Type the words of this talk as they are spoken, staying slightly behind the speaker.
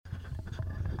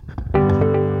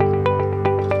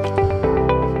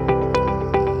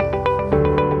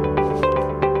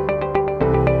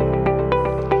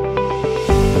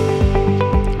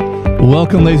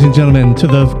Welcome, ladies and gentlemen, to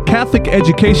the Catholic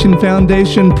Education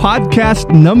Foundation podcast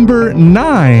number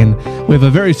 9. We have a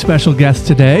very special guest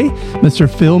today, Mr.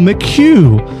 Phil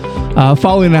McHugh.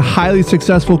 Following a highly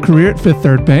successful career at Fifth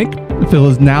Third Bank, Phil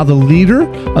is now the leader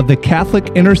of the Catholic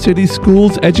Inner City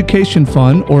Schools Education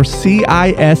Fund, or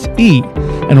CISE,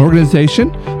 an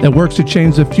organization that works to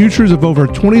change the futures of over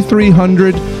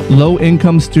 2,300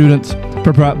 low-income students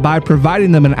by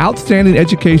providing them an outstanding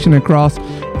education across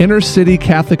inner-city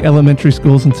Catholic elementary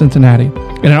schools in Cincinnati.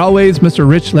 And as always, Mr.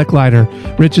 Rich Lechleiter.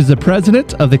 Rich is the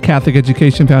president of the Catholic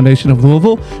Education Foundation of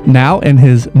Louisville, now in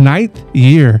his 9th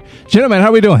year. Gentlemen, how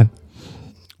are we doing?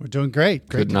 We're doing great.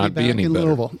 Great Could not be any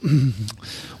better. Louisville.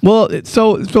 Well,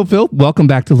 so Phil, welcome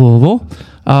back to Louisville.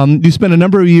 You spent a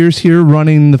number of years here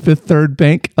running the Fifth Third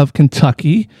Bank of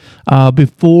Kentucky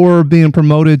before being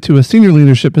promoted to a senior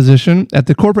leadership position at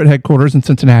the corporate headquarters in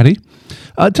Cincinnati.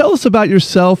 Tell us about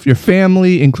yourself, your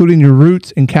family, including your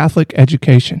roots in Catholic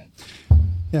education.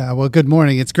 Yeah, well, good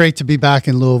morning. It's great to be back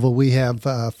in Louisville. We have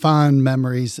fond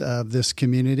memories of this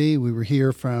community. We were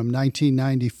here from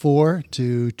 1994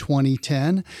 to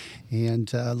 2010,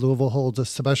 and Louisville holds a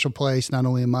special place not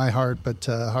only in my heart, but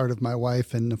heart of my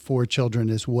wife and the 4 children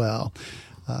as well.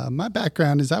 My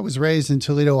background is I was raised in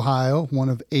Toledo, Ohio, one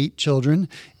of 8 children,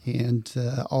 and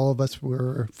all of us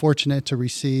were fortunate to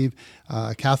receive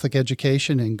Catholic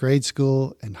education in grade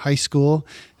school and high school.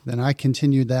 Then I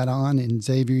continued that on in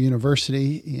Xavier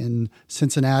University in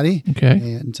Cincinnati,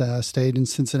 and stayed in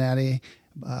Cincinnati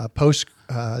post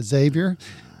Xavier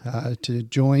to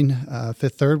join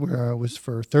Fifth Third, where I was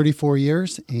for 34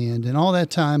 years. And in all that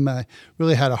time, I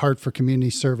really had a heart for community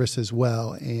service as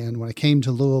well. And when I came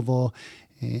to Louisville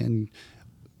and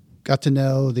got to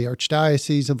know the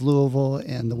Archdiocese of Louisville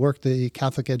and the work the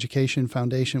Catholic Education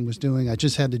Foundation was doing, I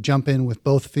just had to jump in with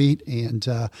both feet, and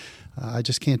I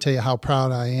just can't tell you how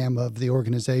proud I am of the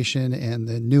organization and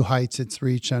the new heights it's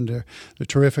reached under the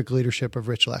terrific leadership of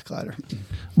Rich Lechleiter.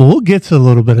 Well, we'll get to a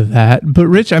little bit of that. But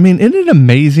Rich, I mean, isn't it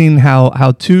amazing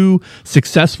how 2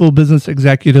 successful business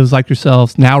executives like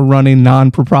yourselves now running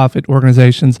non-profit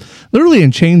organizations, literally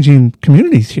and changing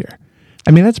communities here? I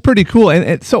mean, that's pretty cool.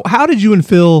 And so how did you and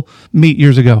Phil meet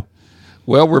years ago?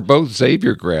 Well, we're both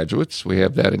Xavier graduates. We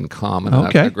have that in common.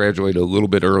 Okay. I graduated a little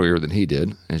bit earlier than he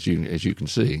did, as you can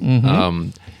see. Mm-hmm.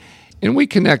 And we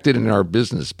connected in our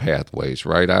business pathways,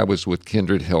 right? I was with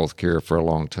Kindred Healthcare for a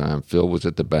long time. Phil was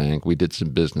at the bank. We did some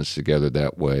business together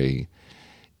that way.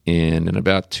 And in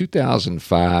about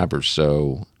 2005 or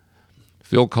so,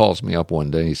 Phil calls me up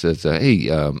one day. He says, hey,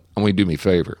 I want you to do me a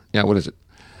favor. Yeah, what is it?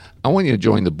 I want you to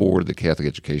join the board of the Catholic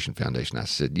Education Foundation. I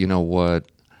said, you know what?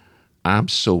 I'm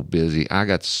so busy. I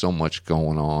got so much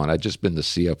going on. I've just been the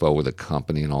CFO of the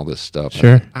company and all this stuff.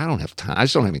 Sure. I don't have time. I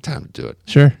just don't have any time to do it.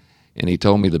 Sure. And he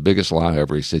told me the biggest lie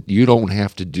ever. He said, you don't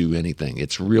have to do anything.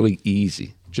 It's really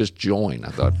easy. Just join. I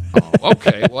thought, oh,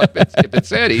 okay. Well, if it's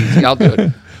that easy, I'll do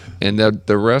it. And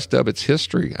the rest of it's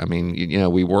history. I mean, you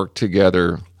know, we worked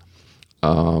together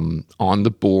on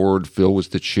the board. Phil was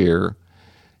the chair.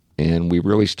 And we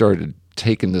really started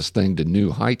taking this thing to new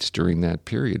heights during that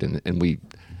period. And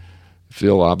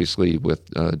Phil, obviously, with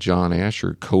John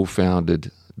Asher,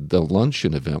 co-founded the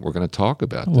luncheon event we're going to talk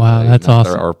about today. Wow, that's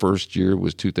awesome. Our first year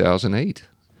was 2008.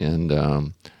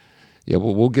 And,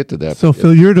 we'll get to that. So,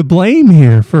 Phil, you're to blame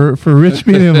here for Rich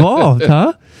being involved,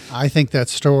 huh? I think that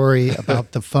story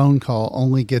about the phone call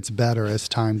only gets better as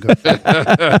time goes on.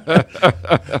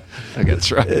 That's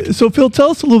right. So, Phil, tell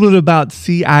us a little bit about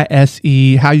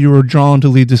CISE, how you were drawn to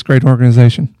lead this great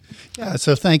organization. Yeah,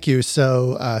 so thank you.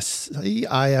 So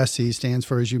CISE stands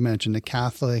for, as you mentioned, the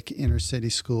Catholic Inner City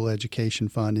School Education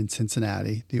Fund in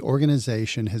Cincinnati. The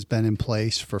organization has been in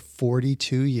place for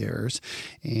 42 years,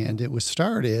 and it was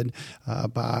started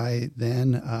by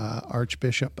then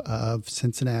Archbishop of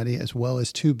Cincinnati, as well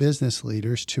as 2 business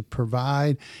leaders, to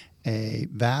provide a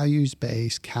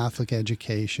values-based Catholic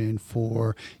education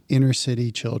for inner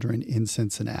city children in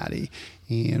Cincinnati.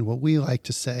 And what we like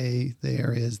to say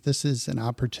there is this is an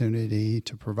opportunity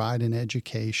to provide an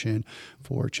education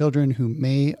for children who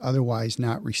may otherwise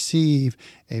not receive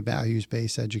a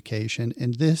values-based education.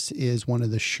 And this is one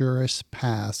of the surest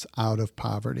paths out of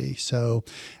poverty. So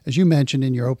as you mentioned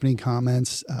in your opening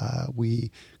comments,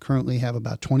 we currently have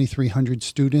about 2,300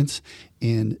 students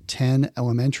in 10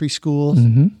 elementary schools.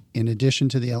 Mm-hmm. In addition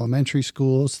to the elementary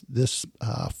schools, this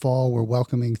fall we're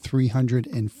welcoming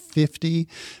 350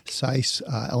 SISE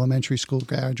elementary school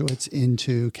graduates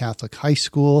into Catholic high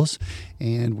schools,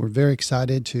 and we're very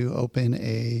excited to open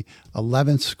a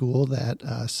 11th school that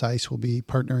SISE will be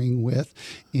partnering with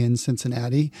in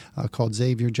Cincinnati called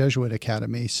Xavier Jesuit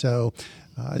Academy. So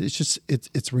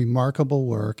It's remarkable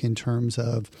work in terms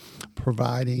of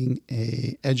providing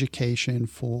a education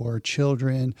for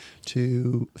children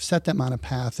to set them on a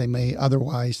path they may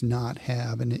otherwise not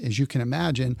have. And as you can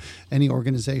imagine, any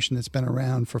organization that's been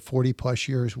around for 40 plus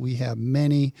years, we have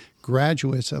many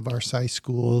graduates of our SAIS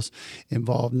schools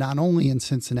involved not only in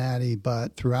Cincinnati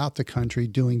but throughout the country,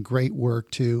 doing great work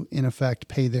to, in effect,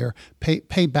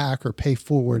 pay back or pay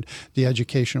forward the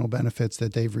educational benefits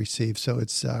that they've received. So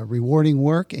it's rewarding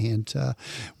work, and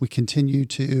we continue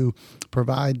to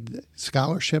provide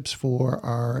scholarships for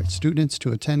our students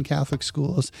to attend Catholic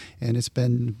schools, and it's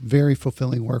been very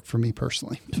fulfilling work for me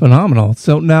personally. Phenomenal.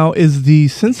 So now, is the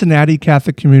Cincinnati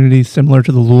Catholic community similar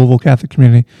to the Louisville Catholic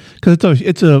community? Because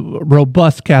it's a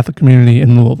robust Catholic community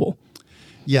in Louisville.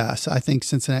 Yes, I think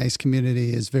Cincinnati's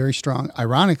community is very strong.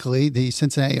 Ironically, the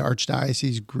Cincinnati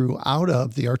Archdiocese grew out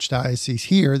of the Archdiocese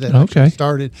here that actually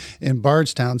started in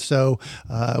Bardstown. So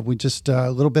we just a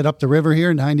little bit up the river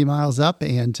here, 90 miles up,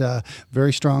 and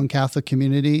very strong Catholic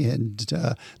community, and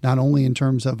not only in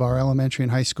terms of our elementary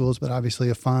and high schools, but obviously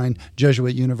a fine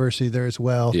Jesuit university there as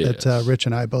well that Rich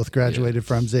and I both graduated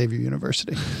from, Xavier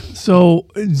University. So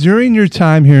during your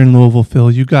time here in Louisville, Phil,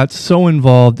 you got so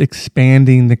involved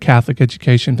expanding the Catholic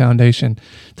Education Foundation.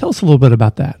 Tell us a little bit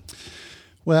about that.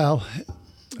 Well,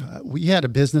 we had a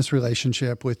business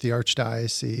relationship with the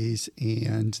Archdiocese,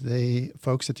 and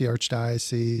folks at the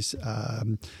Archdiocese,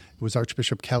 it was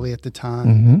Archbishop Kelly at the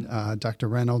time, Dr.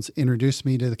 Reynolds introduced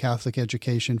me to the Catholic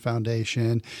Education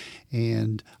Foundation,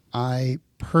 and I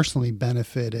personally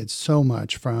benefited so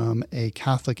much from a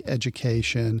Catholic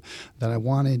education that I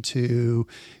wanted to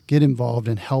get involved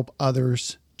and help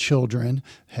others children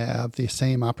have the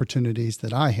same opportunities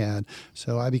that I had.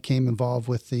 So I became involved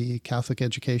with the Catholic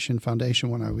Education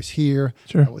Foundation when I was here.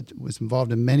 Sure. I was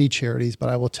involved in many charities, but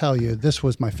I will tell you, this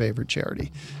was my favorite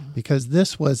charity because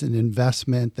this was an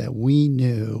investment that we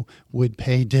knew would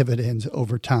pay dividends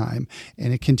over time,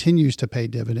 and it continues to pay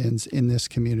dividends in this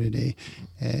community.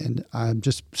 And I'm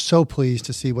just so pleased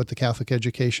to see what the Catholic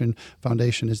Education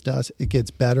Foundation does. It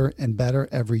gets better and better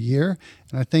every year,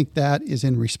 and I think that is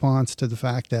in response to the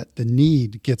fact that the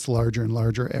need gets larger and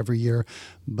larger every year,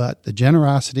 but the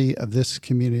generosity of this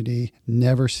community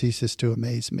never ceases to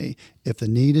amaze me. If the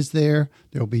need is there,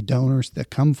 there will be donors that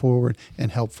come forward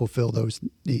and help fulfill those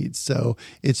needs. So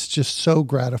it's just so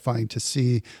gratifying to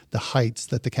see the heights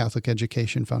that the Catholic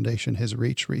Education Foundation has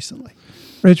reached recently.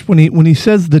 Rich, when he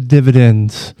says the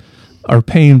dividends are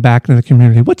paying back into the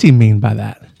community, what's he mean by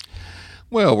that?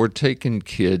 Well, we're taking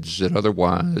kids that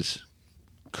otherwise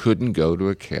couldn't go to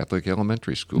a Catholic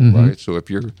elementary school, right? So if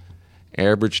your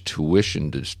average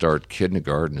tuition to start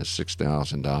kindergarten is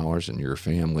 $6,000 and your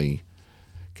family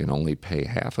can only pay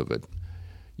half of it,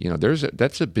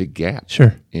 that's a big gap.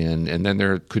 Sure. And then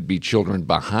there could be children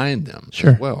behind them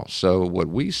as well. So what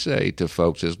we say to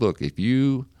folks is, look, if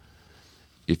you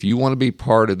want to be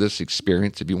part of this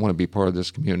experience, if you want to be part of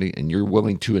this community, and you're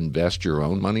willing to invest your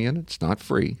own money in it, it's not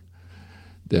free,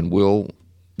 then we'll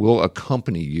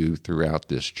accompany you throughout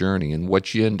this journey. And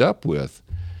what you end up with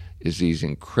is these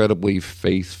incredibly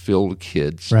faith-filled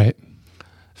kids, right?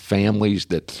 Families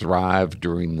that thrive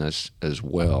during this as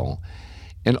well.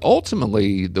 And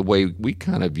ultimately, the way we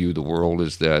kind of view the world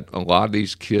is that a lot of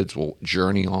these kids will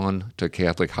journey on to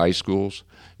Catholic high schools.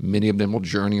 Many of them will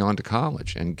journey on to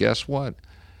college. And guess what?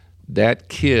 That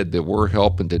kid that we're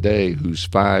helping today who's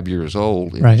 5 years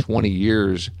old, in 20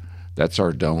 years, that's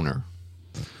our donor.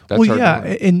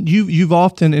 And you've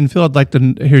often, and Phil, I'd like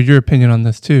to hear your opinion on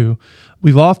this too.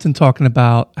 We've often talking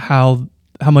about how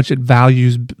much it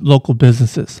values local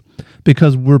businesses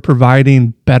because we're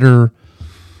providing better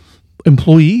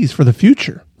employees for the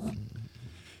future.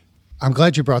 I'm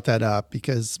glad you brought that up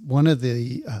because one of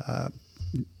the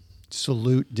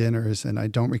salute dinners, and I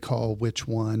don't recall which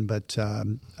one, but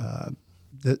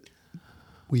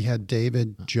we had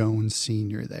David Jones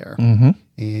Sr. there,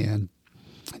 and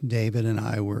David and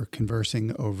I were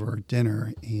conversing over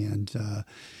dinner, and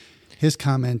his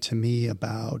comment to me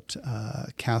about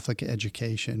Catholic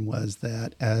education was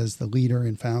that as the leader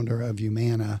and founder of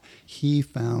Humana, he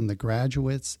found the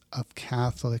graduates of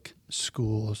Catholic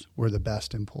schools were the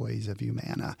best employees of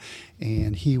Humana.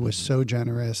 And he was so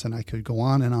generous, and I could go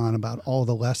on and on about all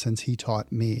the lessons he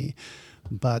taught me.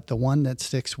 But the one that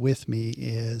sticks with me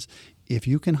is if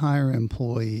you can hire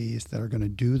employees that are going to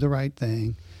do the right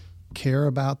thing, care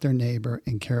about their neighbor,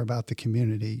 and care about the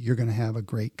community, you're going to have a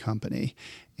great company.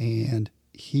 And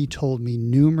he told me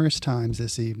numerous times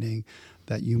this evening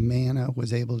that Humana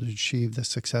was able to achieve the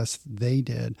success they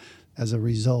did as a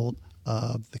result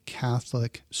of the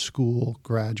Catholic school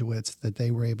graduates that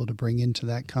they were able to bring into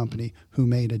that company who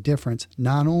made a difference,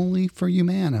 not only for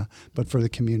Humana, but for the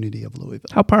community of Louisville.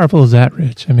 How powerful is that,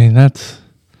 Rich? I mean, that's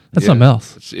something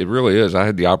else. It really is. I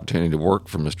had the opportunity to work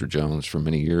for Mr. Jones for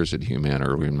many years at Humana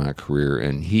early in my career,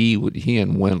 and he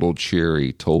and Wendell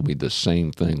Cherry told me the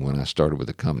same thing when I started with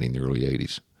the company in the early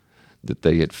 80s, that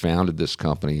they had founded this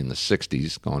company in the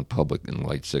 60s, gone public in the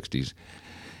late 60s,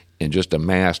 and just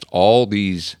amassed all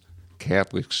these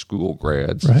Catholic school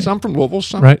grads, right. some from Louisville,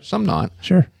 some not,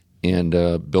 sure, and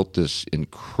built this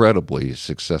incredibly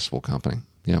successful company.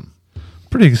 Yeah.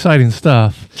 Pretty exciting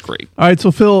stuff. It's great. All right,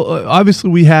 so Phil, obviously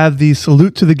we have the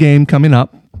Salute to the Game coming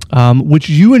up, which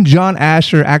you and John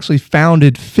Asher actually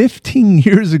founded 15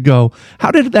 years ago.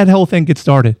 How did that whole thing get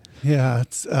started? Yeah,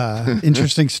 it's an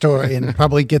interesting story, and it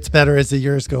probably gets better as the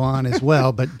years go on as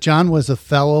well. But John was a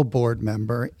fellow board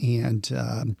member,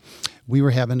 and we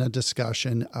were having a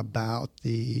discussion about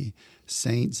the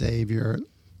St. Xavier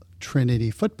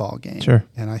Trinity football game. Sure.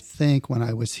 And I think when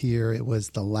I was here, it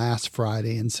was the last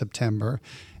Friday in September,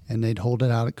 and they'd hold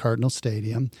it out at Cardinal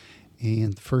Stadium.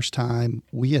 And the first time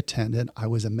we attended, I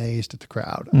was amazed at the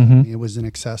crowd. Mm-hmm. I mean, it was in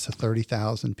excess of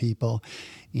 30,000 people.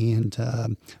 And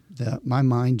my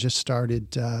mind just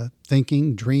started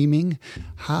thinking, dreaming,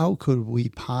 how could we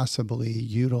possibly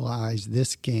utilize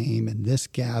this game and this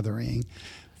gathering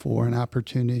for an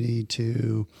opportunity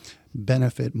to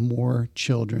benefit more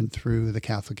children through the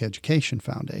Catholic Education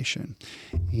Foundation.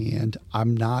 And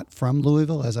I'm not from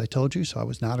Louisville, as I told you, so I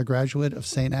was not a graduate of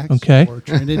St. X or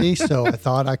Trinity, so I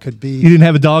thought I could be... You didn't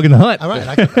have a dog in the hunt. All right,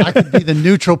 I could be the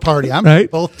neutral party. I'm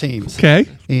right. both teams. Okay.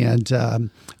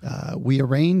 And we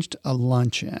arranged a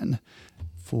luncheon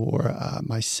for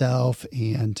myself,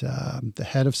 and the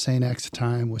head of St. X at the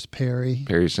time was Perry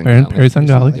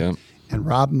Sangali. Yep. And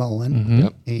Rob Mullen, Mm-hmm.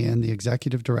 and the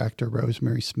executive director,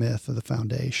 Rosemary Smith of the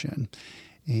foundation.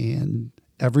 And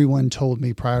everyone told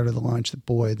me prior to the lunch that,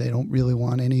 boy, they don't really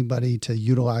want anybody to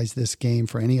utilize this game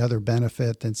for any other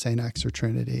benefit than St. X or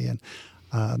Trinity.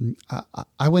 And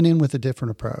I went in with a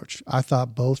different approach. I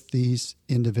thought both these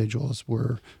individuals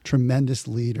were tremendous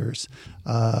leaders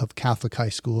of Catholic high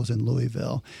schools in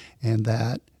Louisville, and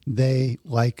that they,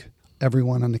 like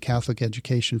everyone on the Catholic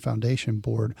Education Foundation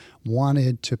board,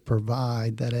 wanted to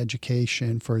provide that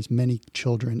education for as many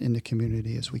children in the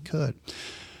community as we could.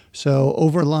 So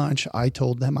over lunch, I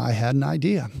told them I had an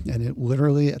idea, and it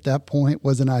literally at that point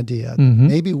was an idea. Mm-hmm.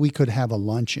 Maybe we could have a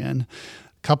luncheon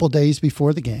a couple days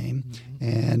before the game,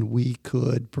 and we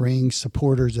could bring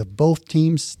supporters of both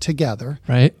teams together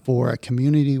for a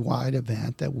community-wide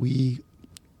event that we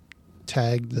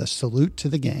tagged the Salute to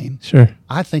the Game. Sure.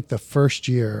 I think the first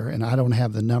year, and I don't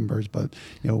have the numbers, but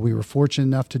we were fortunate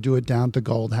enough to do it down to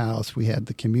Gold House. We had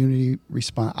the community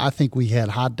response. I think we had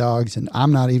hot dogs, and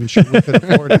I'm not even sure we could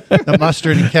afford the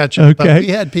mustard and ketchup. Okay. But we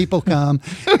had people come,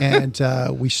 and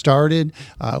we started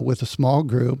with a small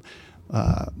group.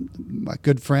 My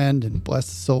good friend and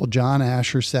blessed soul John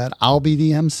Asher said, I'll be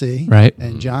the MC. Right.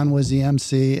 And John was the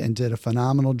MC and did a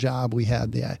phenomenal job. We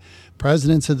had the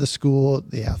presidents of the school,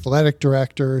 the athletic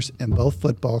directors, and both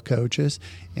football coaches.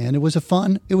 And it was a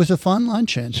fun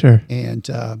luncheon. Sure. And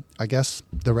I guess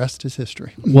the rest is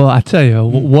history. Well, I tell you,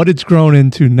 what it's grown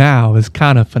into now is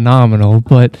kind of phenomenal.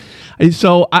 But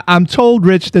so I'm told,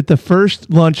 Rich, that the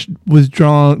first lunch was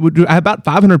drawn about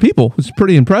 500 people. It was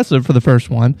pretty impressive for the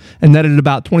first one, and netted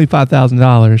about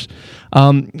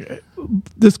 $25,000.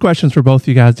 This question's for both of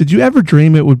you guys. Did you ever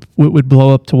dream it would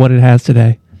blow up to what it has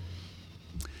today?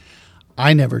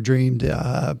 I never dreamed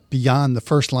beyond the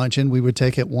first luncheon. We would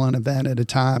take it one event at a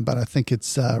time, but I think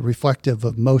it's reflective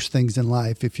of most things in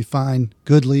life. If you find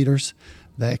good leaders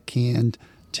that can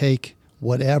take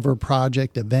whatever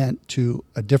project event to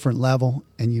a different level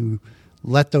and you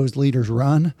let those leaders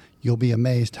run, you'll be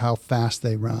amazed how fast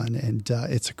they run. And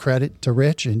it's a credit to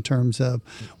Rich in terms of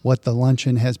what the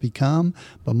luncheon has become,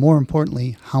 but more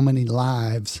importantly, how many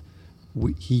lives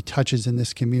he touches in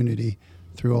this community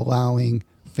through allowing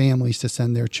families to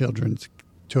send their children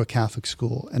to a Catholic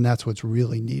school. And that's what's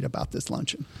really neat about this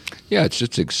luncheon. Yeah, it's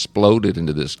just exploded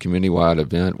into this community-wide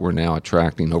event. We're now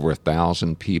attracting over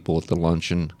 1,000 people at the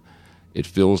luncheon. It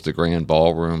fills the grand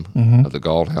ballroom of the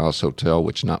Gold House Hotel,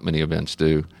 which not many events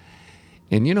do.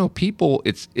 And, people,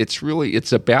 it's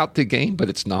about the game, but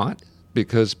it's not,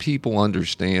 because people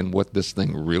understand what this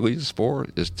thing really is for,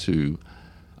 is to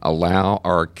allow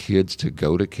our kids to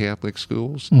go to Catholic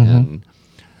schools. And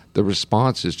the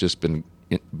response has just been,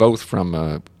 both from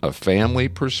a family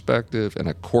perspective and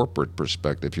a corporate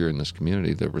perspective here in this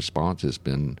community, the response has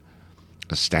been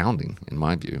astounding in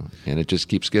my view, and it just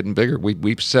keeps getting bigger.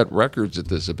 We've set records at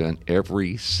this event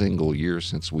every single year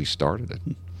since we started it.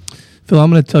 Phil,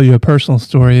 I'm going to tell you a personal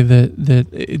story that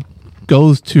it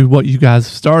goes to what you guys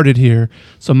started here.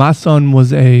 So my son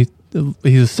he's a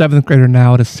 7th grader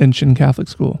now at Ascension Catholic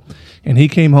School, and he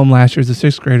came home last year as a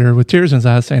 6th grader with tears in his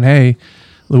eyes saying, "Hey,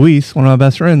 Luis, one of my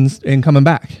best friends, ain't coming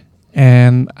back."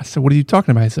 And I said, "What are you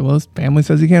talking about?" He said, "Well, his family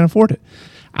says he can't afford it."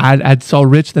 I saw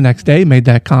Rich the next day, made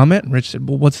that comment, and Rich said,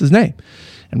 "Well, what's his name?"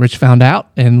 And Rich found out,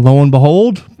 and lo and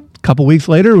behold, a couple weeks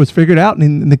later, it was figured out,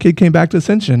 and the kid came back to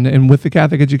Ascension, and with the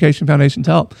Catholic Education Foundation's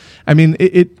help. I mean,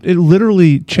 it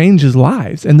literally changes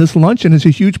lives, and this luncheon is a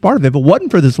huge part of it. If it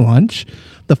wasn't for this lunch,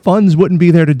 the funds wouldn't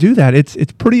be there to do that. It's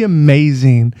pretty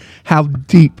amazing how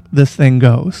deep this thing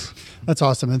goes. That's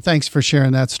awesome, and thanks for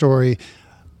sharing that story.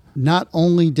 Not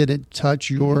only did it touch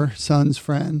your son's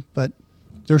friend, but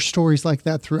there's stories like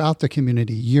that throughout the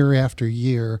community year after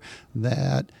year,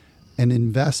 that an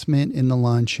investment in the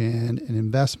luncheon, an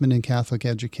investment in Catholic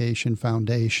Education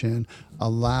Foundation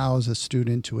allows a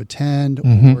student to attend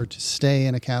or to stay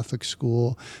in a Catholic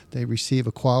school. They receive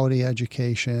a quality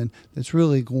education that's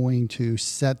really going to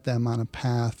set them on a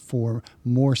path for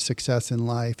more success in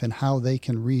life and how they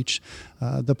can reach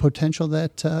the potential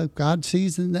that God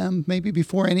sees in them, maybe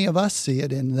before any of us see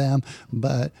it in them,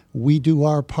 but we do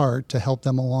our part to help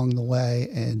them along the way.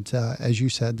 And as you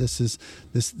said, this is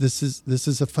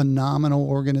a phenomenal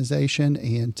organization,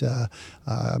 and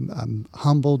I'm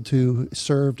humbled to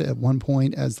serve at one point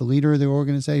as the leader of the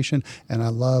organization, and I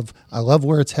love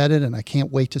where it's headed, and I can't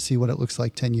wait to see what it looks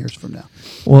like 10 years from now.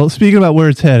 Well, speaking about where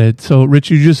it's headed, so Rich,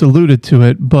 you just alluded to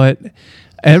it, but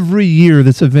every year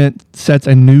this event sets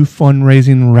a new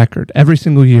fundraising record, every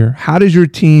single year. How does your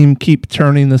team keep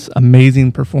turning this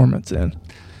amazing performance in?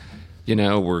 You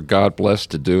know, we're God blessed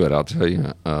to do it. I'll tell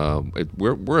you,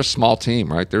 we're a small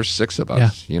team, right? There's 6 of us.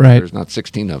 Yeah, you know, right. There's not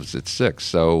 16 of us. It's 6.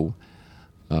 So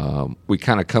we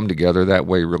kind of come together that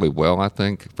way really well, I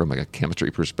think, from a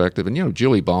chemistry perspective. And, you know,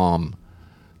 Julie Baum,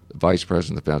 the vice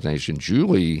president of the foundation,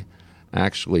 Julie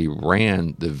actually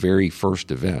ran the very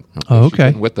first event. Oh, okay. She's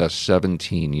been with us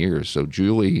 17 years. So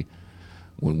Julie,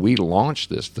 when we launched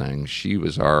this thing, she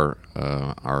was our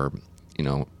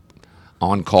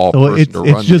on-call So person to run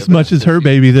it's just the event. much as her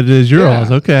baby that it is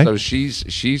yours. Yeah. Okay. So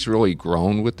she's really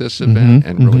grown with this event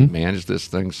and really managed this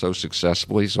thing so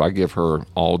successfully. So I give her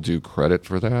all due credit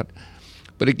for that.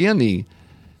 But again,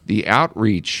 the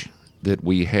outreach that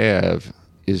we have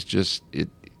is just it.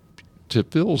 To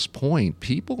Phil's point,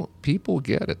 people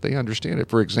get it. They understand it.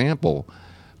 For example,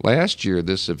 last year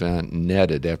this event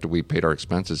netted, after we paid our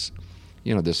expenses,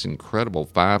 this incredible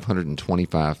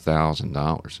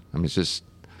 $525,000. I mean, it's just,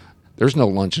 there's no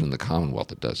luncheon in the Commonwealth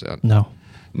that does that. No.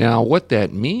 Now, what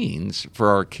that means for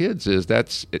our kids is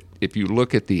if you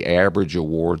look at the average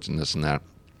awards and this and that,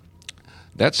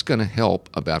 that's going to help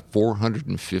about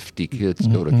 450 kids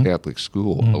go to Catholic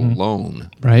school alone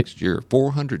next year.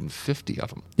 450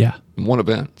 of them. Yeah. In one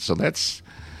event. So it's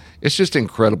just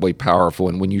incredibly powerful.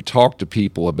 And when you talk to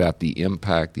people about the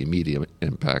immediate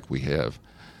impact we have,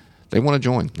 they want to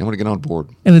join. They want to get on board.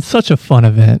 And it's such a fun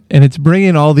event, and it's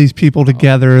bringing all these people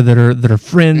together that are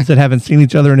friends that haven't seen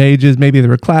each other in ages. Maybe they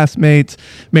were classmates,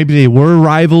 maybe they were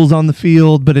rivals on the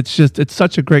field, but it's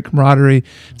such a great camaraderie.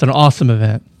 It's an awesome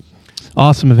event.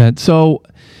 Awesome event. So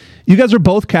you guys are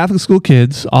both Catholic school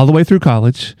kids all the way through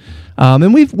college.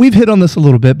 And we've hit on this a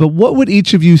little bit, but what would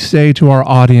each of you say to our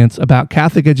audience about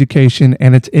Catholic education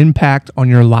and its impact on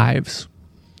your lives?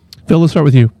 Phil, let's start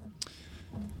with you.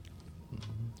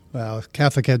 Well,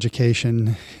 Catholic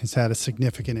education has had a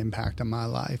significant impact on my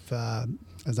life.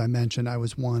 As I mentioned, I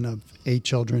was one of 8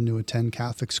 children to attend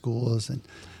Catholic schools, and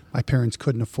my parents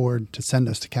couldn't afford to send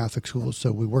us to Catholic schools,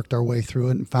 so we worked our way through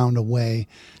it and found a way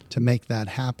to make that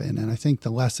happen. And I think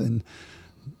the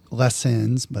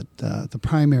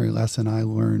primary lesson I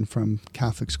learned from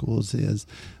Catholic schools is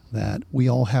that we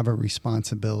all have a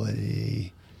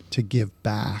responsibility to give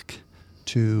back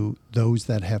to those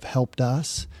that have helped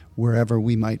us wherever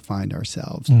we might find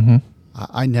ourselves.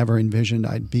 I never envisioned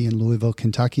I'd be in Louisville,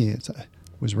 Kentucky. I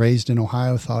was raised in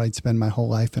Ohio, thought I'd spend my whole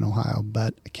life in Ohio,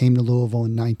 but I came to Louisville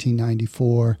in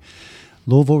 1994.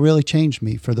 Louisville really changed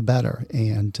me for the better,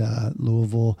 and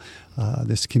Louisville,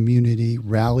 this community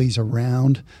rallies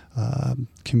around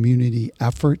community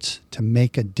efforts to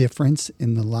make a difference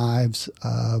in the lives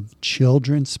of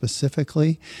children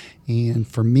specifically, and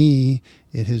for me,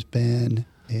 it has been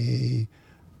a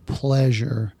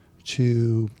pleasure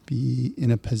to be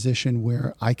in a position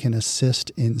where I can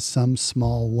assist in some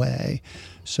small way.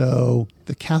 So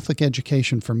the Catholic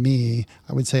education for me,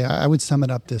 I would say, I would sum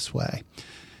it up this way.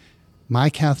 My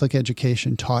Catholic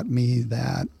education taught me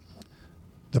that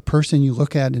the person you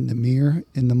look at in the mirror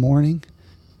in the morning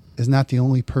is not the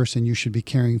only person you should be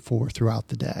caring for throughout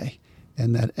the day,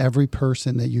 and that every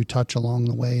person that you touch along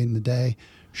the way in the day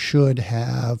should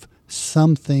have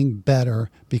something better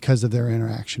because of their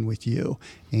interaction with you.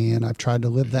 And I've tried to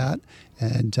live that,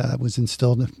 and it was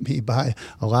instilled in me by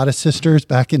a lot of sisters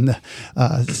back in the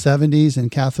 70s in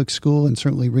Catholic school, and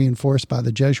certainly reinforced by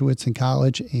the Jesuits in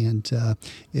college. And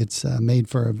it's made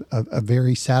for a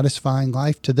very satisfying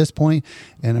life to this point,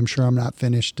 and I'm sure I'm not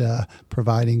finished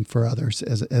providing for others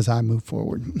as I move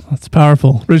forward. That's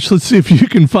powerful. Rich, let's see if you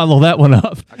can follow that one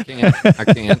up. I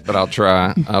can't, but I'll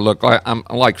try. Look, I'm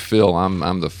like Phil.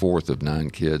 I'm the fourth of 9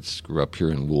 kids. Grew up here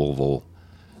in Louisville.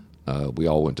 We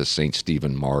all went to St.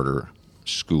 Stephen Martyr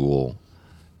School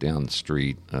down the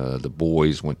street. The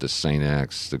boys went to St.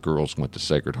 X. The girls went to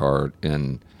Sacred Heart.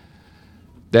 And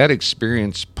that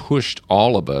experience pushed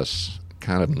all of us,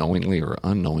 kind of knowingly or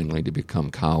unknowingly, to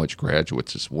become college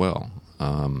graduates as well.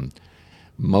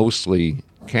 Mostly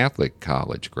Catholic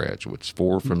college graduates,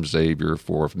 4 from Xavier,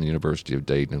 4 from the University of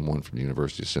Dayton, and 1 from the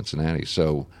University of Cincinnati.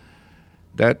 So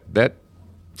that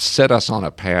set us on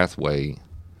a pathway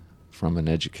from an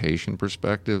education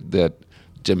perspective that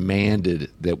demanded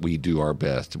that we do our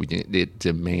best. It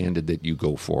demanded that you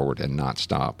go forward and not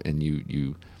stop, and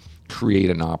you create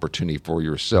an opportunity for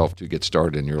yourself to get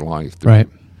started in your life through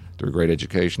great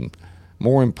education.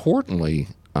 More importantly,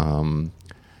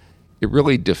 it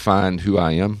really defined who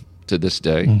I am to this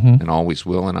day, and always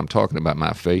will. And I'm talking about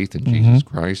my faith in Jesus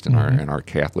Christ and our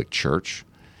Catholic Church.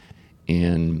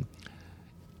 And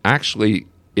actually,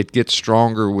 it gets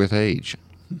stronger with age.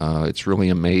 It's really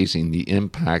amazing the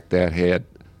impact that had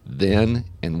then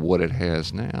and what it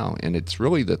has now. And it's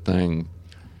really the thing,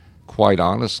 quite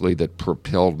honestly, that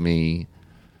propelled me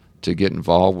to get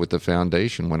involved with the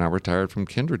foundation when I retired from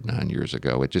Kindred 9 years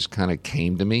ago. It just kind of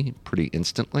came to me pretty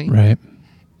instantly. Right.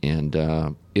 And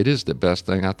it is the best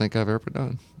thing I think I've ever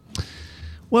done.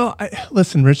 Well,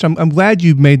 listen, Rich, I'm glad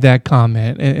you made that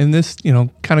comment, and this,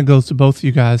 kind of goes to both of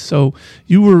you guys. So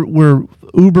you were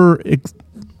uber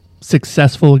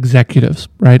successful executives,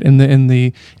 right, in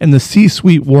the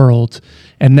C-suite world,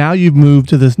 and now you've moved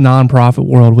to this nonprofit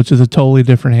world, which is a totally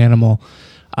different animal.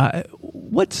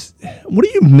 What do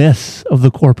you miss of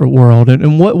the corporate world,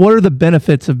 and what are the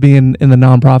benefits of being in the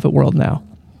nonprofit world now?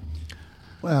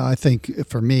 Well, I think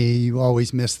for me, you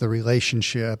always miss the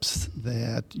relationships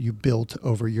that you built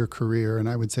over your career. And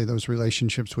I would say those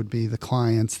relationships would be the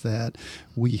clients that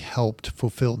we helped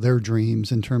fulfill their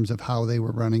dreams in terms of how they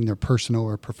were running their personal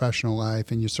or professional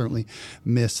life. And you certainly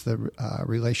miss the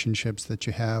relationships that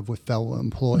you have with fellow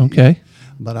employees. Okay.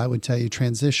 But I would tell you,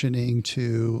 transitioning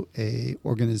to a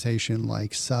organization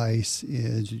like SAIS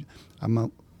is,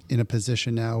 I'm in a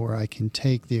position now where I can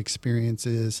take the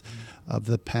experiences of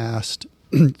the past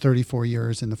 34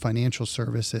 years in the financial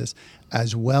services,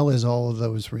 as well as all of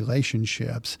those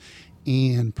relationships,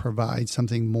 and provide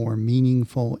something more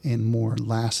meaningful and more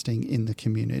lasting in the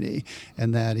community.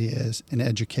 And that is an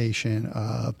education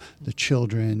of the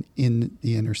children in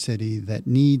the inner city that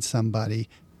need somebody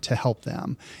to help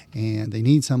them. And they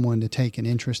need someone to take an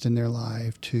interest in their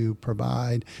life, to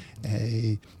provide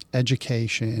a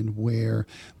education where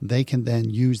they can then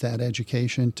use that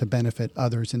education to benefit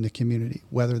others in the community.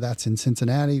 Whether that's in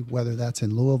Cincinnati, whether that's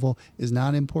in Louisville, is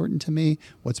not important to me.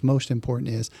 What's most important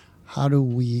is, how do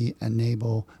we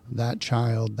enable that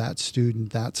child, that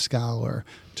student, that scholar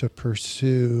to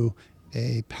pursue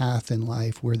a path in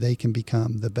life where they can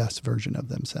become the best version of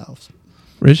themselves?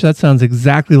 Rich, that sounds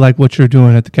exactly like what you're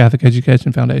doing at the Catholic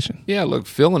Education Foundation. Yeah, look,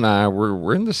 Phil and I,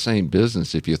 we're in the same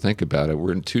business if you think about it.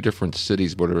 We're in 2 different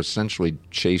cities, but are essentially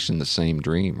chasing the same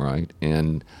dream, right?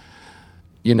 And,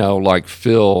 like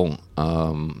Phil,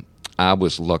 I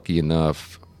was lucky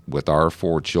enough with our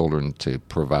 4 children to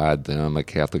provide them a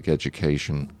Catholic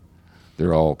education.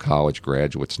 They're all college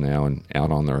graduates now and out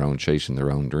on their own, chasing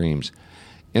their own dreams.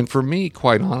 And for me,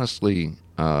 quite honestly,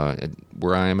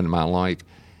 where I am in my life,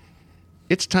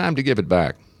 it's time to give it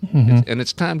back. And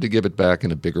it's time to give it back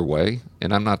in a bigger way.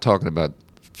 And I'm not talking about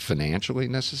financially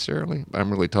necessarily. I'm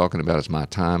really talking about it's my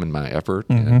time and my effort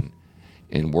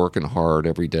and working hard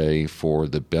every day for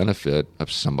the benefit of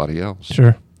somebody else.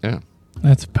 Sure. Yeah.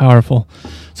 That's powerful.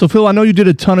 So, Phil, I know you did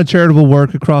a ton of charitable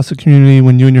work across the community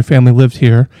when you and your family lived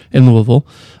here in Louisville.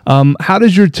 How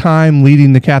does your time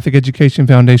leading the Catholic Education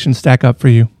Foundation stack up for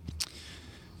you?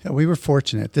 Yeah, we were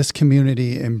fortunate. This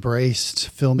community embraced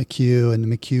Phil McHugh and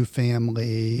the McHugh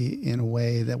family in a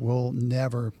way that we'll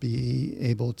never be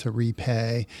able to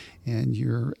repay. And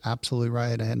you're absolutely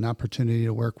right. I had an opportunity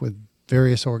to work with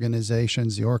various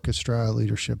organizations, the Orchestra,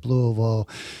 Leadership Louisville,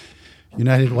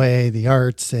 United Way, the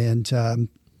arts, and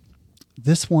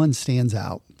this one stands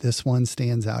out. This one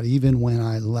stands out. Even when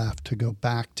I left to go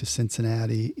back to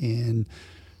Cincinnati in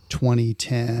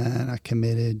 2010, I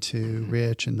committed to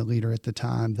Rich and the leader at the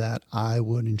time that I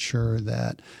would ensure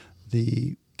that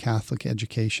the Catholic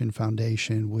Education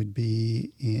Foundation would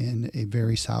be in a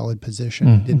very solid position.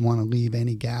 I didn't want to leave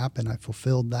any gap, and I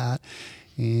fulfilled that.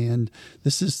 And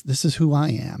this is who I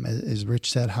am. As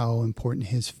Rich said, how important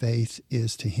his faith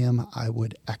is to him, I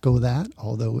would echo that,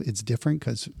 although it's different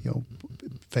because,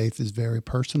 faith is very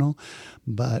personal.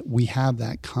 But we have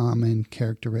that common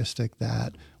characteristic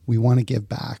that we want to give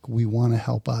back. We want to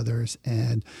help others.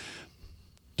 And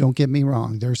don't get me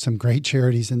wrong, there's some great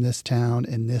charities in this town,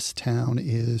 and this town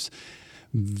is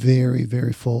very,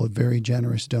 very full of very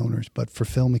generous donors. But for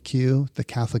Phil McHugh, the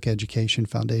Catholic Education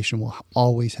Foundation will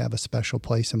always have a special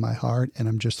place in my heart, and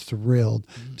I'm just thrilled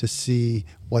to see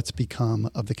what's become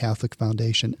of the Catholic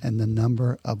Foundation and the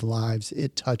number of lives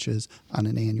it touches on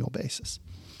an annual basis.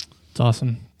 It's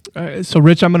awesome. So,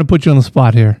 Rich, I'm going to put you on the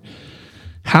spot here.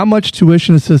 How much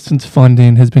tuition assistance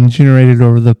funding has been generated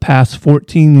over the past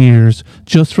 14 years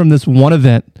just from this one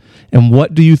event, and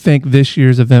what do you think this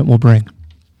year's event will bring?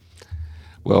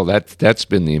 Well, that's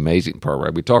been the amazing part,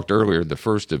 right? We talked earlier, the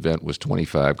first event was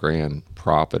 $25,000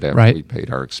 profit after we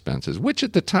paid our expenses, which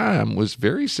at the time was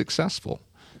very successful.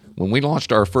 When we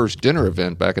launched our first dinner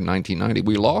event back in 1990,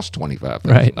 we lost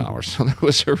 $25,000. So that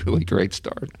was a really great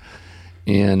start.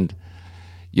 And,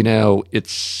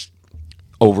 it's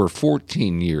over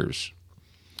 14 years,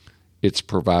 it's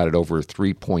provided over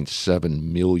 $3.7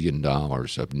 million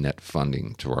of net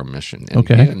funding to our mission. And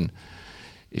again,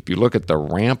 if you look at the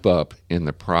ramp up in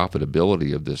the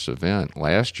profitability of this event,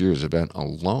 last year's event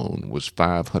alone was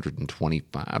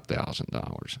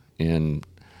 $525,000. And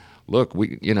look,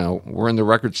 we're in the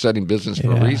record-setting business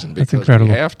for a reason because we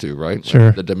have to, right?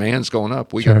 Sure. The demand's going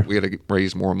up. We got to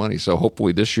raise more money. So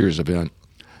hopefully this year's event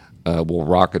will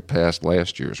rocket past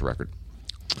last year's record.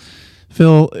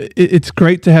 Phil, it's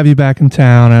great to have you back in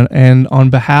town, and on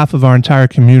behalf of our entire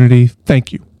community,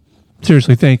 thank you.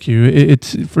 Seriously, thank you.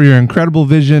 It's for your incredible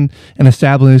vision and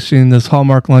establishing this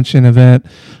Hallmark Luncheon event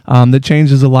that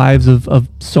changes the lives of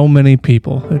so many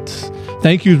people.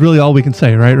 Thank you is really all we can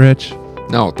say, right, Rich?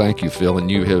 No, thank you, Phil. And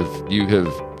you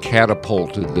have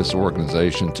catapulted this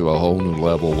organization to a whole new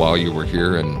level while you were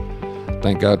here, and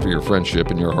thank God for your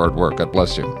friendship and your hard work. God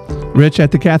bless you. Rich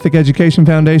at the Catholic Education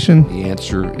Foundation? The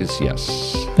answer is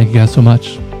yes. Thank you guys so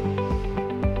much.